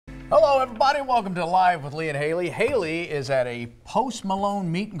Hello, everybody. Welcome to Live with Lee and Haley. Haley is at a Post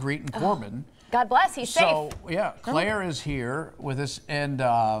Malone meet and greet in Corbin. God bless, he's safe. So, yeah, Claire is here with us, and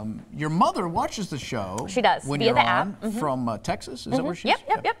your mother watches the show. She does, when via you're the on app. From Texas. Is that where she's?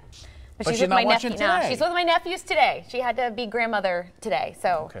 Yep. But she's she's with not my watching nephew now. today. She's with my nephews today. She had to be grandmother today,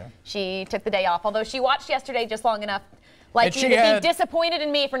 so she took the day off. Although she watched yesterday just long enough, like you, to be disappointed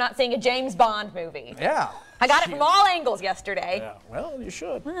in me for not seeing a James Bond movie. Yeah. I got it from all angles yesterday. Yeah. Well, you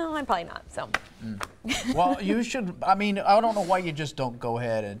should. Well, I'm probably not. So. Well, you should. I mean, I don't know why you just don't go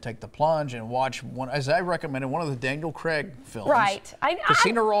ahead and take the plunge and watch one, as I recommended, one of the Daniel Craig films. Right.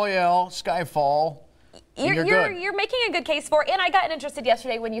 Casino Royale, Skyfall. You're making a good case for it, and I got interested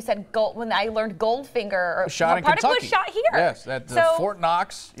yesterday when you said when I learned Goldfinger. Shot in Kentucky. Part of it was shot here. Yes, at Fort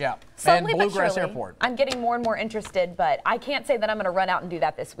Knox. Yeah, and Bluegrass Airport. I'm getting more and more interested, but I can't say that I'm going to run out and do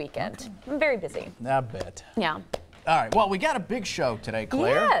that this weekend. Okay. I'm very busy. I bet. Yeah. All right. Well, we got a big show today,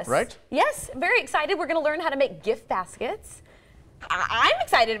 Claire. Yes. Right? Yes. Very excited. We're going to learn how to make gift baskets. I'm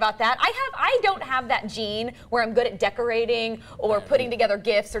excited about that. I don't have that gene where I'm good at decorating or putting together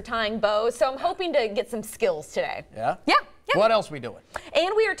gifts or tying bows, so I'm hoping to get some skills today. Yeah? Yeah. What else we doing?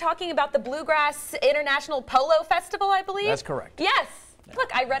 And we are talking about the Bluegrass International Polo Festival, I believe. That's correct. Yes.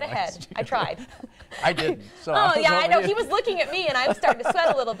 Look, I read ahead. I tried. I didn't. So I know. He was looking at me, and I was starting to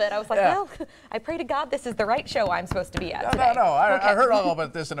sweat a little bit. I was like, well, I pray to God this is the right show I'm supposed to be at today. No. I heard all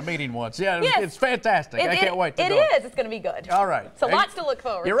about this in a meeting once. Yeah, it's fantastic. I can't wait to go. It is. It's going to be good. All right. So lots to look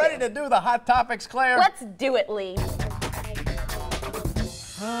forward to. You ready to do the hot topics, Claire? Let's do it, Lee.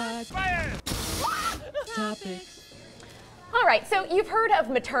 Hot topics. All right. So you've heard of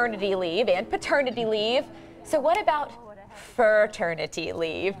maternity leave and paternity leave. So what about fraternity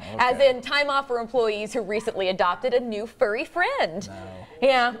leave, as in time off for employees who recently adopted a new furry friend? No.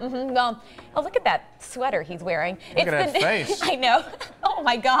 Yeah. Well, oh, look at that sweater he's wearing. Look at that face. I know. Oh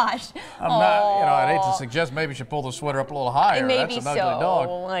my gosh. I'm not. I'd hate to suggest maybe you should pull the sweater up a little higher. Maybe That's an ugly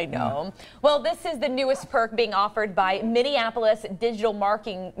dog. I know. Well, this is the newest perk being offered by Minneapolis digital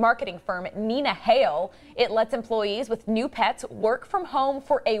marketing firm Nina Hale. It lets employees with new pets work from home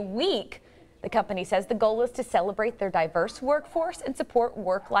for a week. The company says the goal is to celebrate their diverse workforce and support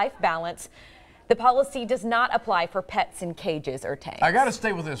work-life balance. The policy does not apply for pets in cages or tanks. I got to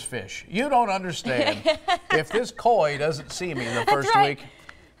stay with this fish. You don't understand. If this koi doesn't see me the first week.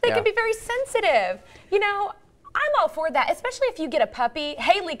 They can be very sensitive. You know, I'm all for that, especially if you get a puppy.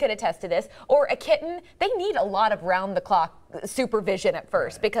 Haley could attest to this, or a kitten. They need a lot of round-the-clock supervision at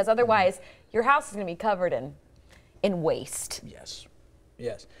first, because otherwise your house is going to be covered in waste. Yes.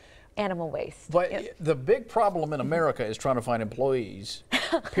 Animal waste. But the big problem in America is trying to find employees,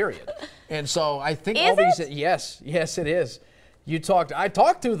 period. And so I think yes, it is. I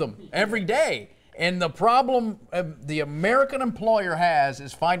talk to them every day. And the problem the American employer has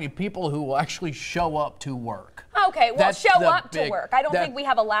is finding people who will actually show up to work. Okay, well, show up to work. I don't think we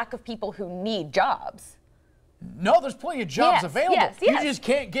have a lack of people who need jobs. No, there's plenty of jobs available. Yes. You just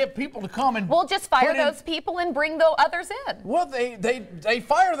can't get people to come and we'll just fire those people and bring the others in. Well, they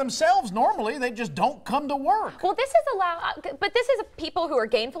fire themselves normally. They just don't come to work. Well, this is but this is people who are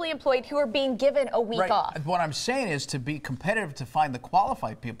gainfully employed who are being given a week off. What I'm saying is, to be competitive, to find the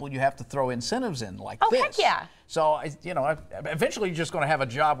qualified people, you have to throw incentives in like this. Oh, heck yeah. So, eventually you're just going to have a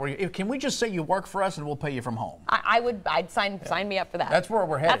job where can we just say you work for us and we'll pay you from home? I'd sign me up for that. That's where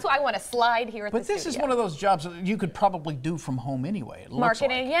we're headed. That's why I want to slide here at the studio. But this is one of those jobs that you could probably do from home anyway. It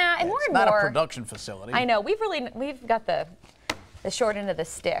Marketing, looks like. and more and more. It's not more. a production facility. I know. We've got the short end of the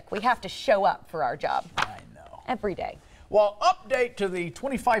stick. We have to show up for our job. I know. Every day. Well, update to the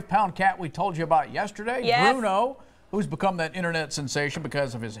 25-pound cat we told you about yesterday. Yes. Bruno, who's become that internet sensation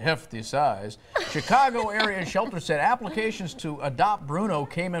because of his hefty size. Chicago area shelter said applications to adopt Bruno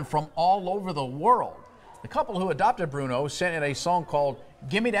came in from all over the world. The couple who adopted Bruno sent in a song called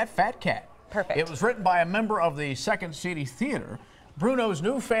 "Gimme That Fat Cat." Perfect. It was written by a member of the Second City Theater. Bruno's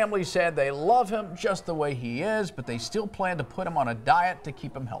new family said they love him just the way he is, but they still plan to put him on a diet to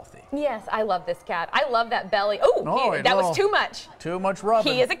keep him healthy. Yes, I love this cat. I love that belly. That was too much. Too much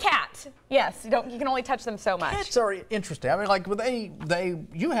rubbing. He is a cat. Yes, you can only touch them so much. Cats are interesting. I mean, like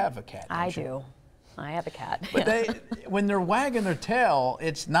you have a cat. I do. I have a cat. But when they're wagging their tail,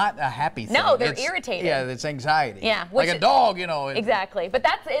 it's not a happy thing. No, they're irritated. Yeah, it's anxiety. Yeah. Like a dog, Exactly. But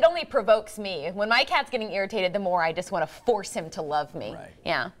it only provokes me. When my cat's getting irritated, the more I just want to force him to love me. Right.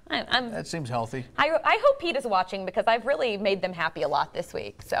 Yeah. That seems healthy. I hope Pete is watching, because I've really made them happy a lot this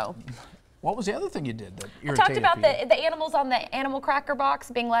week. So. What was the other thing you did that irritated I talked about people? the animals on the animal cracker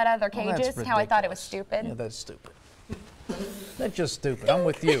box being let out of their cages. That's how I thought it was stupid. Yeah, that's stupid. That's just stupid. I'm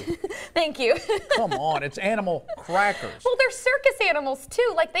with you. Thank you. Come on, it's animal crackers. Well, they're circus animals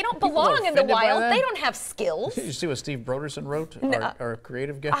too. Like they don't belong in the wild. They don't have skills. Did you see what Steve Broderson wrote, No. our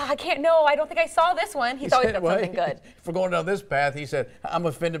creative guy? I can't. No, I don't think I saw this one. He's always got something good. If we're going down this path, he said, "I'm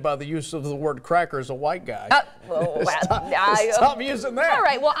offended by the use of the word cracker as a white guy." Stop using that. All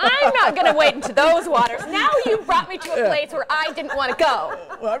right. Well, I'm not going to wade into those waters. Now you brought me to a place where I didn't want to go.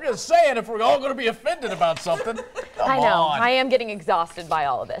 Well, I'm just saying, if we're all going to be offended about something, come I know. on. I am getting exhausted by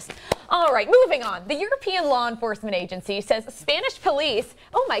all of this. All right, moving on. The European Law Enforcement Agency says Spanish police,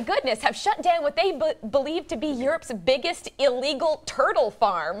 oh my goodness, have shut down what they believe to be Europe's biggest illegal turtle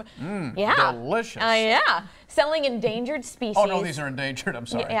farm. Yeah. Delicious. Yeah. Selling endangered species. Oh, no, these are endangered. I'm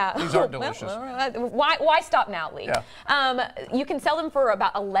sorry. Yeah. These aren't delicious. Why stop now, Lee? Yeah. You can sell them for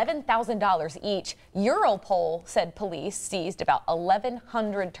about $11,000 each. Europol said police seized about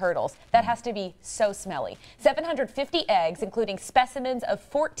 1,100 turtles. That has to be so smelly. 750 eggs, including specimens of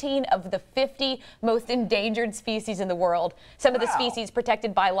 14 of the 50 most endangered species in the world. Some of the species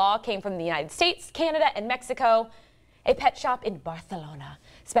protected by law came from the United States, Canada, and Mexico. A pet shop in Barcelona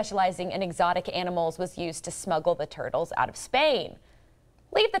specializing in exotic animals was used to smuggle the turtles out of Spain.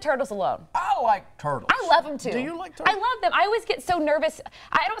 Leave the turtles alone. I like turtles. I love them too. Do you like turtles? I love them. I always get so nervous.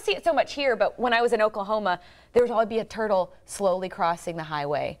 I don't see it so much here, but when I was in Oklahoma, there would always be a turtle slowly crossing the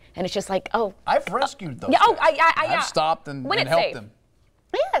highway. And it's just like, oh. I've rescued those. Yeah, oh, I've stopped and helped safe. them.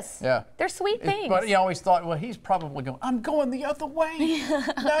 Yes. Yeah. They're sweet things. But you always thought, well, he's probably going, I'm going the other way.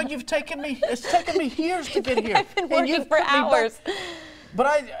 Now you've taken me, it's taken me years to get here. I've been working for hours.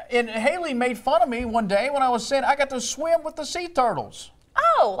 But Hayley made fun of me one day when I was saying I got to swim with the sea turtles.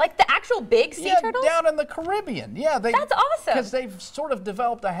 Oh, like the actual big sea turtles? Down in the Caribbean. Yeah, that's awesome. Because they've sort of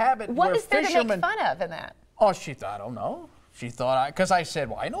developed a habit what where is there fishermen. to make fun of in that? Oh, I don't know. She thought because I said,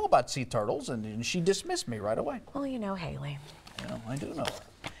 well, I know about sea turtles, and she dismissed me right away. Well, you know, Hayley. Yeah, I do know.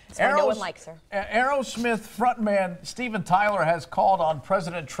 No one likes her. Aerosmith frontman Steven Tyler has called on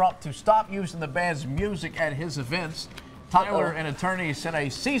President Trump to stop using the band's music at his events. Tyler and attorneys sent a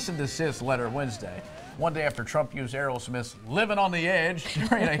cease and desist letter Wednesday, one day after Trump used Aerosmith's "Living on the Edge"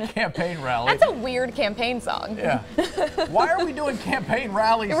 during a campaign rally. That's a weird campaign song. Yeah. Why are we doing campaign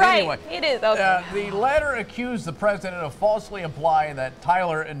rallies anyway? It is. Okay. The letter accused the president of falsely implying that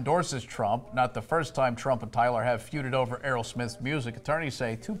Tyler endorses Trump. Not the first time Trump and Tyler have feuded over Aerosmith's music. Attorneys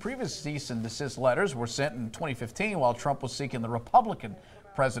say 2 previous cease and desist letters were sent in 2015 while Trump was seeking the Republican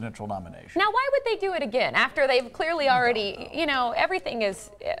presidential nomination. Now, why would they do it again after they've clearly already, everything is,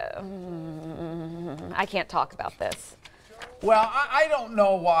 I can't talk about this. Well, I don't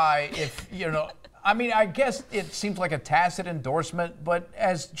know why I mean, I guess it seems like a tacit endorsement, but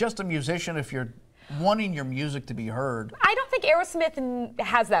as just a musician, if you're wanting your music to be heard. I don't think Aerosmith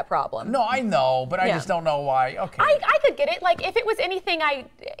has that problem. No, I know, but I just don't know why. Okay. I could get it. Like, if it was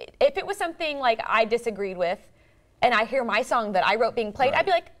if it was something like I disagreed with, and I hear my song that I wrote being played, I'd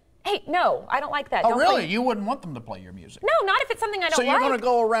be like, hey, no, I don't like that. Oh, don't really? You wouldn't want them to play your music? No, not if it's something I don't like. So you're going to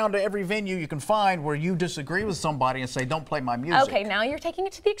go around to every venue you can find where you disagree with somebody and say, don't play my music. Okay, now you're taking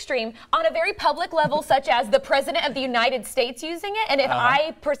it to the extreme. On a very public level, such as the President of the United States using it, and if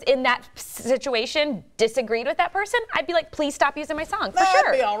I, in that situation, disagreed with that person, I'd be like, please stop using my song, for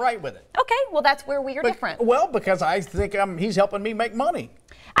sure. I'd be all right with it. Okay, well, that's where we are different. Well, because I think he's helping me make money.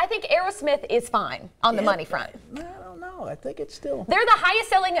 I think Aerosmith is fine on the money front. I don't know. I think it's still. They're the highest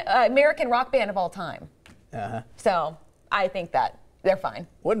selling American rock band of all time. So I think that they're fine.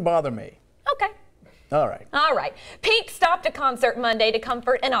 Wouldn't bother me. Okay. All right. All right. Pink stopped a concert Monday to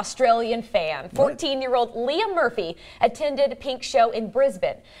comfort an Australian fan. 14-year-old Leah Murphy attended Pink's show in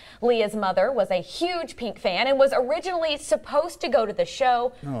Brisbane. Leah's mother was a huge Pink fan and was originally supposed to go to the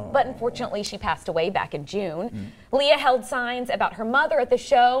show, but unfortunately she passed away back in June. Leah held signs about her mother at the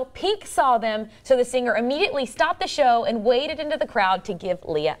show. Pink saw them, so the singer immediately stopped the show and waded into the crowd to give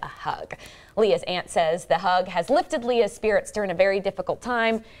Leah a hug. Leah's aunt says the hug has lifted Leah's spirits during a very difficult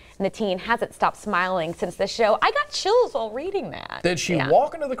time, and the teen hasn't stopped smiling since the show. I got chills while reading that. Did she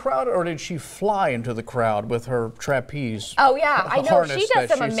walk into the crowd, or did she fly into the crowd with her trapeze? Oh, yeah. I know. She does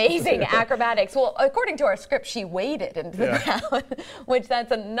some amazing acrobatics. Well, according to our script, she waded into the crowd, which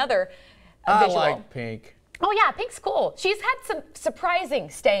that's another visual. I like Pink. Oh, yeah, Pink's cool. She's had some surprising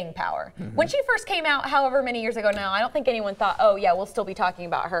staying power. When she first came out, however many years ago now, I don't think anyone thought, oh, yeah, we'll still be talking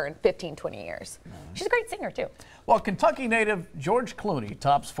about her in 15, 20 years. She's a great singer, too. Well, Kentucky native George Clooney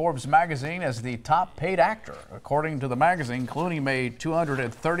tops Forbes magazine as the top paid actor. According to the magazine, Clooney made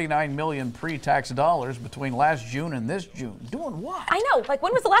 $239 million pre-tax dollars between last June and this June. Doing what? I know. Like,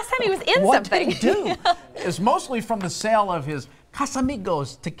 when was the last time he was in something? What did he do? It's mostly from the sale of his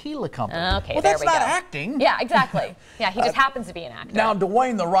Casamigos Tequila Company. Okay, well, there that's we not go. acting. Yeah, exactly. Yeah, he just happens to be an actor. Now,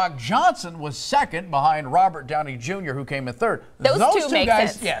 Dwayne "The Rock" Johnson was second behind Robert Downey Jr., who came in third. Those two make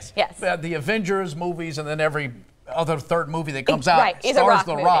guys, sense. Yes. The Avengers movies, and then every other third movie that comes out is stars a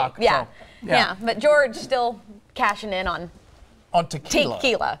The movie. Rock. Yeah. So, yeah, but George still cashing in on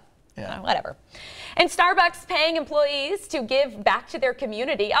tequila. Yeah. Whatever. And Starbucks paying employees to give back to their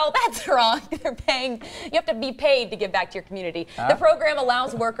community. Oh, that's wrong. They're paying. You have to be paid to give back to your community. The program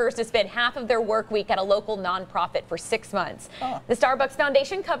allows workers to spend half of their work week at a local nonprofit for 6 months. The Starbucks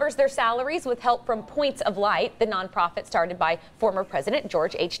Foundation covers their salaries with help from Points of Light, the nonprofit started by former President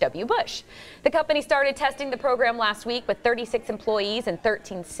George H.W. Bush. The company started testing the program last week with 36 employees in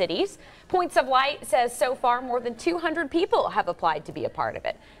 13 cities. Points of Light says so far more than 200 people have applied to be a part of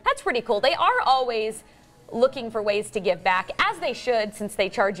it. That's pretty cool. They are always looking for ways to give back, as they should, since they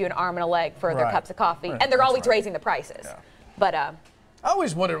charge you an arm and a leg for their cups of coffee, and they're always raising the prices. But I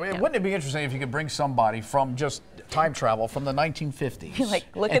always wondered, wouldn't it be interesting if you could bring somebody from just time travel from the 1950s like,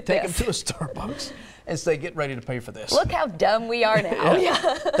 look and at take this. them to a Starbucks and say, get ready to pay for this. Look how dumb we are now.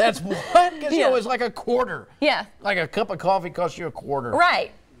 That's what? Because, you know, it's like a quarter. Yeah. Like a cup of coffee costs you a quarter.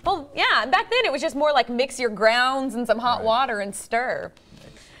 Right. Well, yeah, back then it was just more like mix your grounds and some hot water and stir.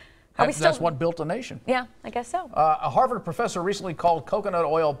 That's what built a nation. Yeah, I guess so. A Harvard professor recently called coconut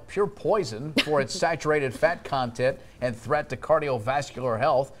oil pure poison for its saturated fat content and threat to cardiovascular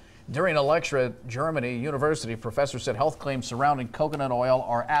health. During a lecture at Germany University, professor said health claims surrounding coconut oil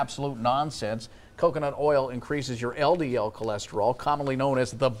are absolute nonsense. Coconut oil increases your LDL cholesterol, commonly known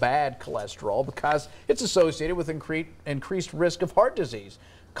as the bad cholesterol, because it's associated with increased risk of heart disease.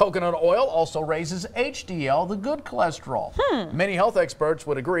 Coconut oil also raises HDL, the good cholesterol. Many health experts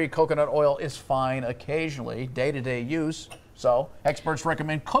would agree coconut oil is fine occasionally, day-to-day use. So, experts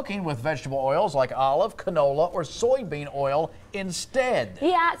recommend cooking with vegetable oils like olive, canola, or soybean oil instead.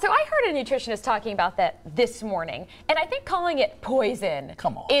 Yeah, so I heard a nutritionist talking about that this morning, and I think calling it poison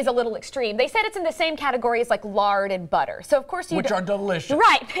is a little extreme. They said it's in the same category as like lard and butter. So of course which are delicious.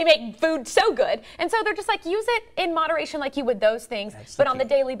 Right, they make food so good. And so they're just like, use it in moderation like you would those things, but on the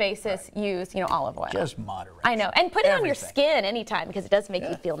daily basis use, olive oil. Just moderate. I know, and put it on your skin anytime because it does make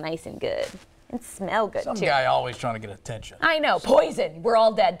you feel nice and good. And smell good, Some too. guy always trying to get attention. I know. Poison. We're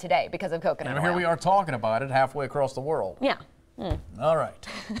all dead today because of coconut oil. And here we are talking about it halfway across the world. Yeah. All right.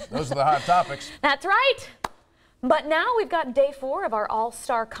 Those are the hot topics. That's right. But now we've got day 4 of our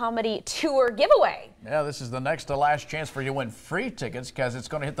All-Star Comedy Tour giveaway. Yeah, this is the next to last chance for you to win free tickets because it's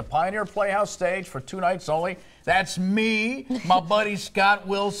going to hit the Pioneer Playhouse stage for 2 nights only. That's me, my buddy Scott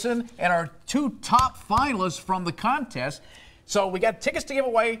Wilson, and our 2 top finalists from the contest. So we got tickets to give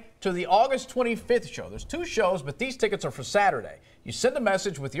away to the August 25th show. There's 2 shows, but these tickets are for Saturday. You send a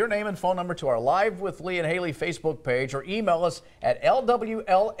message with your name and phone number to our Live with Lee and Hayley Facebook page or email us at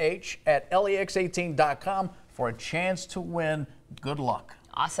lwlh@lex18.com for a chance to win. Good luck.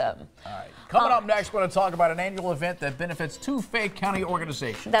 Awesome. All right. Coming up next, we're going to talk about an annual event that benefits 2 Fayette County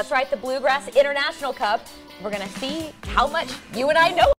organizations. That's right, the Bluegrass International Cup. We're going to see how much you and I know